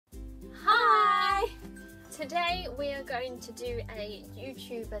today we are going to do a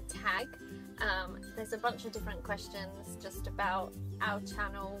YouTuber tag. There's a bunch of different questions just about our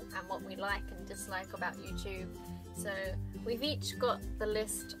channel and what we like and dislike about YouTube. So we've each got the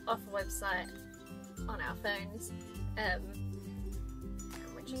list off a website on our phones. And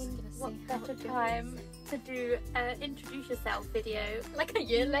we're just gonna see what how better it time to do an introduce yourself video like a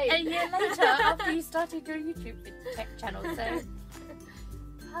year later. a year later after you started your YouTube tech channel. So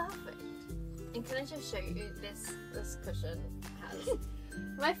perfect. And can I just show you this cushion has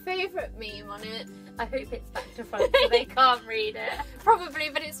my favourite meme on it. I hope it's back to front so they can't read it. Probably,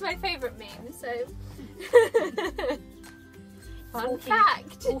 but it's my favourite meme, so fun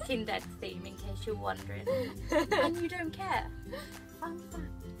fact. Walking Dead theme, in case you're wondering. And you don't care. Fun fact.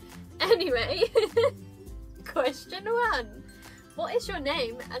 Anyway, question 1. What is your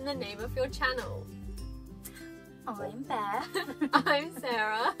name and the name of your channel? I'm Beth. I'm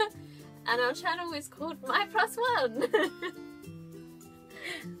Sarah. And our channel is called MyPlusOne.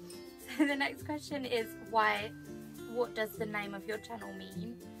 So the next question is what does the name of your channel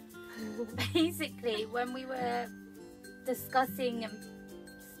mean? Basically, when we were discussing and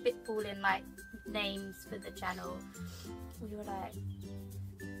spitballing like names for the channel, we were like,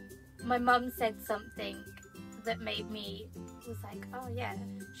 my mum said something that made me was like, oh yeah,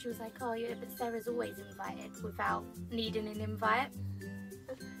 she was like, oh yeah, but Sarah's always invited without needing an invite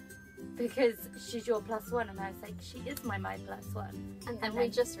because she's your +1. And I was like, she is my +1. And then we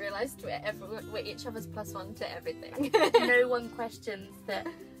just realised we're each other's +1 to everything. No one questions that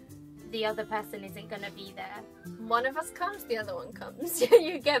the other person isn't going to be there. One of us comes, the other one comes.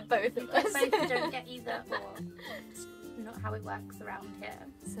 You get both of us. Both, you don't get either, or it's not how it works around here.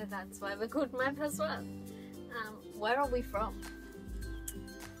 So that's why we're called MyPlusOne. Where are we from?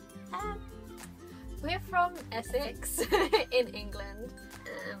 We're from Essex in England.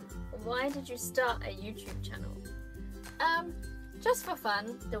 Why did you start a YouTube channel? Just for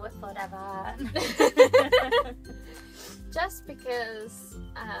fun. Do it forever. Just because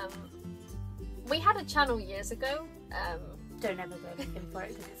we had a channel years ago. Don't ever go looking for it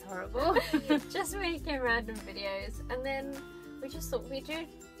because it's horrible. Just making random videos, and then we just thought we'd do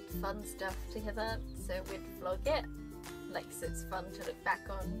fun stuff together, so we'd vlog it, like, so it's fun to look back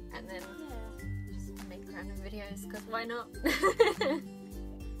on, and then just make random videos, because why not?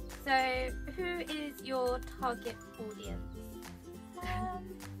 So who is your target audience?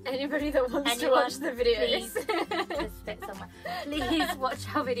 Anybody that wants to watch the videos. Please, just spit somewhere. Please watch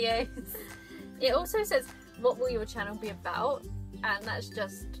our videos. It also says, what will your channel be about? And that's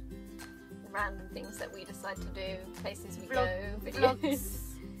just random things that we decide to do, places we go, videos.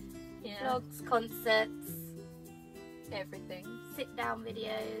 Vlogs, vlogs, concerts, everything. Sit down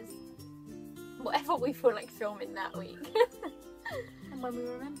videos. Whatever we feel like filming that week. And when we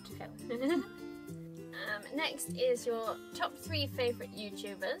remember to film. Next is your top 3 favourite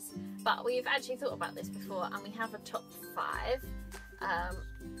YouTubers, but we've actually thought about this before and we have a top 5.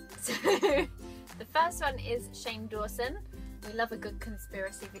 So the first one is Shane Dawson. We love a good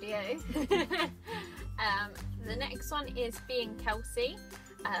conspiracy video. The next one is Being Kelsey.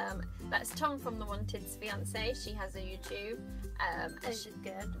 That's Tom from The Wanted's fiance. She has a YouTube. And she's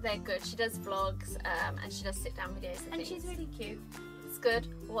good. They're good. She does vlogs and she does sit down videos and things. She's really cute. It's good.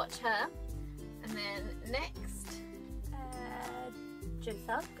 Watch her. And then next, Joe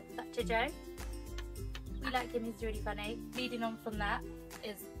Sugg, Thatcher Joe. We like him, he's really funny. Leading on from that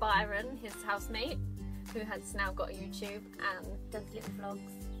is Byron, his housemate, who has now got a YouTube and does little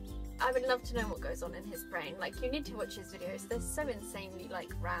vlogs. I would love to know what goes on in his brain. Like, you need to watch his videos. They're so insanely,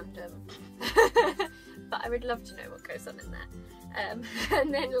 like, random. But I would love to know what goes on in that.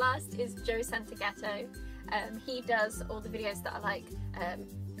 And then last is Joe Santagato. He does all the videos that are like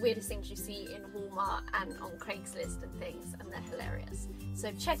weirdest things you see in Walmart and on Craigslist and things, and they're hilarious.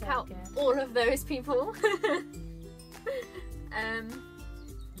 So check out all of those people. Then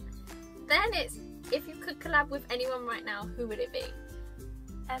it's, if you could collab with anyone right now, who would it be?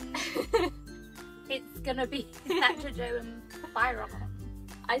 It's gonna be Thatcher Joe and Byron.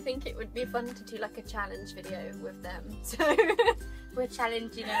 I think it would be fun to do like a challenge video with them. So we're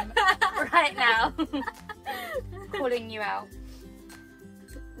challenging them right now. Calling you out.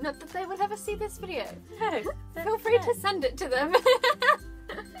 Not that they will ever see this video. No. Feel free to send it to them.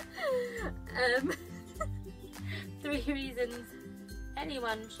 3 reasons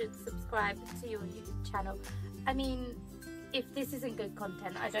anyone should subscribe to your YouTube channel. I mean, if this isn't good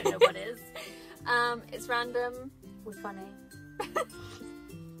content, I don't know what is. It's random. We're funny.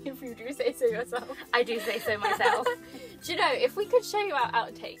 If you do say so yourself. I do say so myself. Do you know, if we could show you our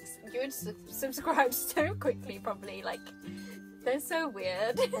outtakes, you would subscribe so quickly, probably. Like, they're so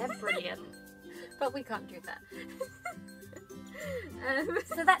weird. They're brilliant. but we can't do that.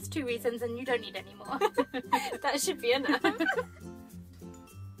 So that's 2 reasons, and you don't need any more. That should be enough.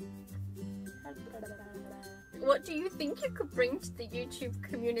 What do you think you could bring to the YouTube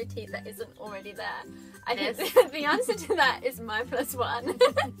community that isn't already there? I think the answer to that is MyPlusOne.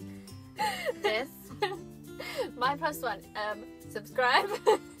 This. MyPlusOne. Subscribe.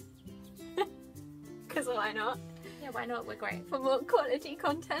 Because why not? Yeah, why not? We're great. For more quality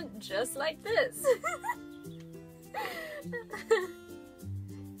content just like this.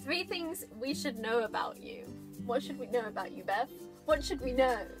 3 things we should know about you. What should we know about you, Beth? What should we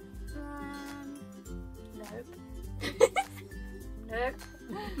know? Nope. Nope.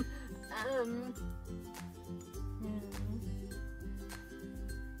 I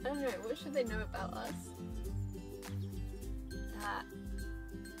don't know, what should they know about us? That.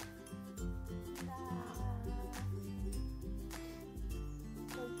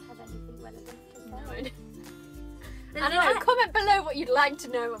 Don't have anything relevant to say. No, I don't. There's I don't know, comment below what you'd like to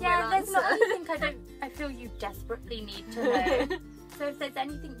know and yeah, we'll there's answer. not anything I feel you desperately need to know. So if there's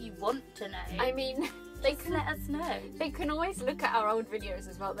anything you want to know, I mean, they just can let us know. They can always look at our old videos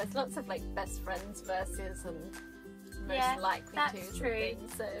as well. There's lots of like best friends versus and most Yeah, likely that's to true.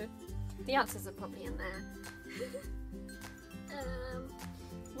 things. So the answers are probably in there.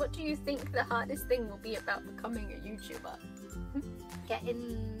 What do you think the hardest thing will be about becoming a YouTuber?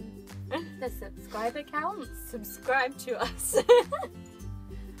 Getting the subscriber counts. Subscribe to us.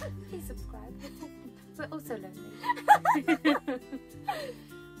 Please subscribe. We're also lonely.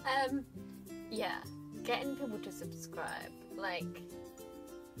 Yeah, getting people to subscribe. Like,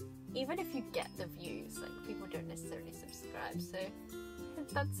 even if you get the views, like people don't necessarily subscribe. So hit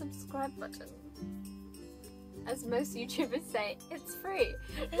that subscribe button. As most YouTubers say, it's free.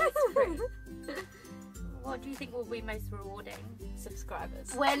 It's free. What do you think will be most rewarding?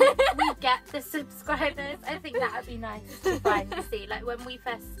 Subscribers. When we get the subscribers, I think that would be nice to finally see. Like when we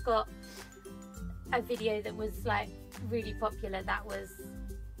first got a video that was like really popular,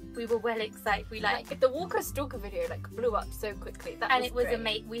 we were well excited. We like the Walker Stalker video like blew up so quickly. It was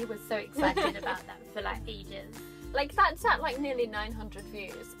amazing. We were so excited about that for like ages. Like that's at like nearly 900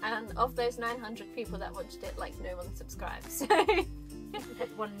 views, and of those 900 people that watched it, like no one subscribed. So We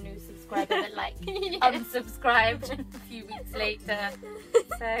had one new subscriber that like unsubscribed a few weeks later.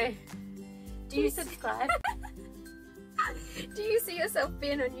 So do you subscribe? Do you see yourself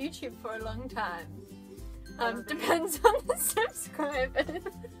being on YouTube for a long time? Depends on the subscribers.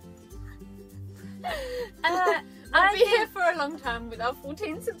 I'll be here for a long time with our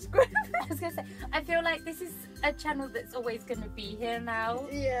 14 subscribers. I was gonna say, I feel like this is a channel that's always gonna be here now.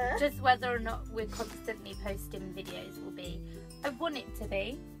 Yeah. Just whether or not we're constantly posting videos will be. I want it to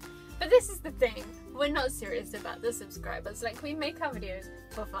be. But this is the thing, we're not serious about the subscribers. Like, we make our videos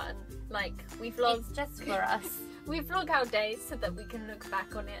for fun. Like, we vlog. It's just for us. We vlog our days so that we can look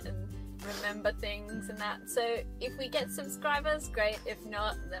back on it and remember things and that. So if we get subscribers, great. If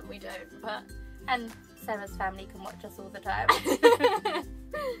not, then we don't. But and Sarah's family can watch us all the time.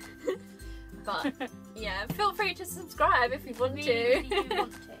 But yeah, feel free to subscribe if you want to. Really do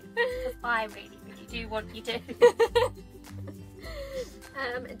want to. Because I really, really do want you to.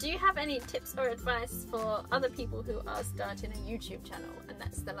 Do you have any tips or advice for other people who are starting a YouTube channel? And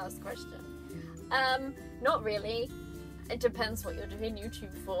that's the last question. Not really. It depends what you're doing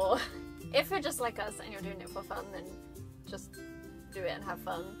YouTube for. If you're just like us and you're doing it for fun, then just do it and have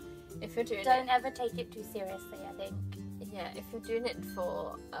fun. If you're doing Don't ever take it too seriously, I think. Yeah, if you're doing it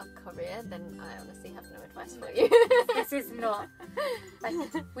for a career, then I honestly have no advice for you. This is not. Like,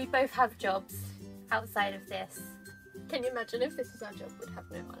 we both have jobs outside of this. Can you imagine if this was our job, we'd have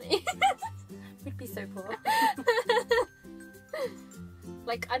no money? We'd be so poor.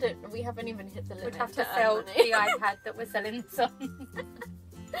 Like, we haven't even hit the limit. We'd have to earn sell money. the iPad that we're selling this on.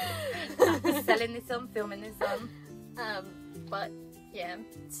 We're selling this on, filming this on. But yeah,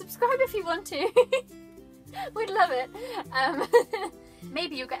 subscribe if you want to. We'd love it.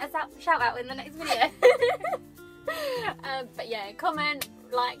 Maybe you'll get a shout out in the next video. But yeah, comment,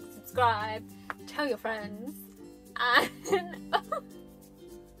 like, subscribe, tell your friends,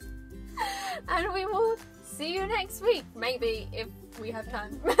 and we will see you next week. Maybe if we have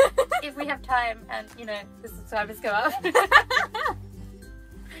time. If we have time and, you know, the subscribers go up.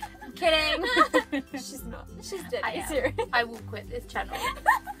 I'm kidding. She's not. She's dead I am. serious. I will quit this channel.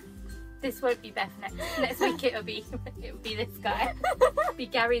 This won't be Beth next week. It'll be this guy. It'll be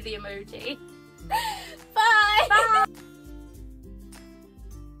Gary the emoji.